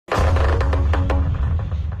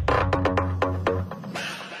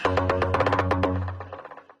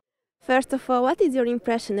First of all, what is your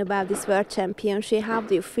impression about this World Championship? How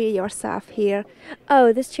do you feel yourself here?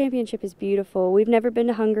 Oh, this championship is beautiful. We've never been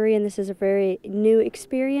to Hungary, and this is a very new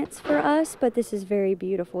experience for us, but this is very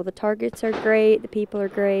beautiful. The targets are great, the people are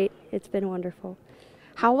great. It's been wonderful.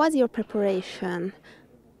 How was your preparation?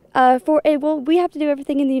 Well, we have to do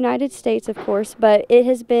everything in the United States, of course, but it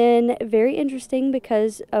has been very interesting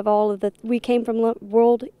because of we came from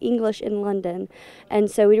World English in London,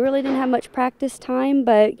 and so we really didn't have much practice time,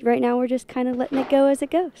 but right now we're just kind of letting it go as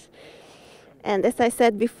it goes. And as I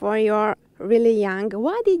said before, you're really young.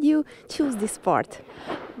 Why did you choose this sport?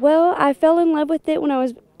 Well, I fell in love with it when I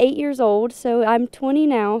was 8 years old, so I'm 20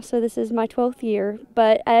 now, so this is my 12th year,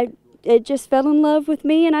 but it just fell in love with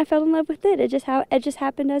me, and I fell in love with it. It just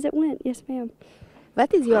happened as it went. Yes, ma'am.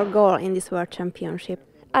 What is your goal in this World Championship?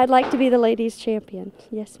 I'd like to be the ladies' champion.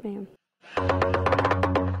 Yes, ma'am.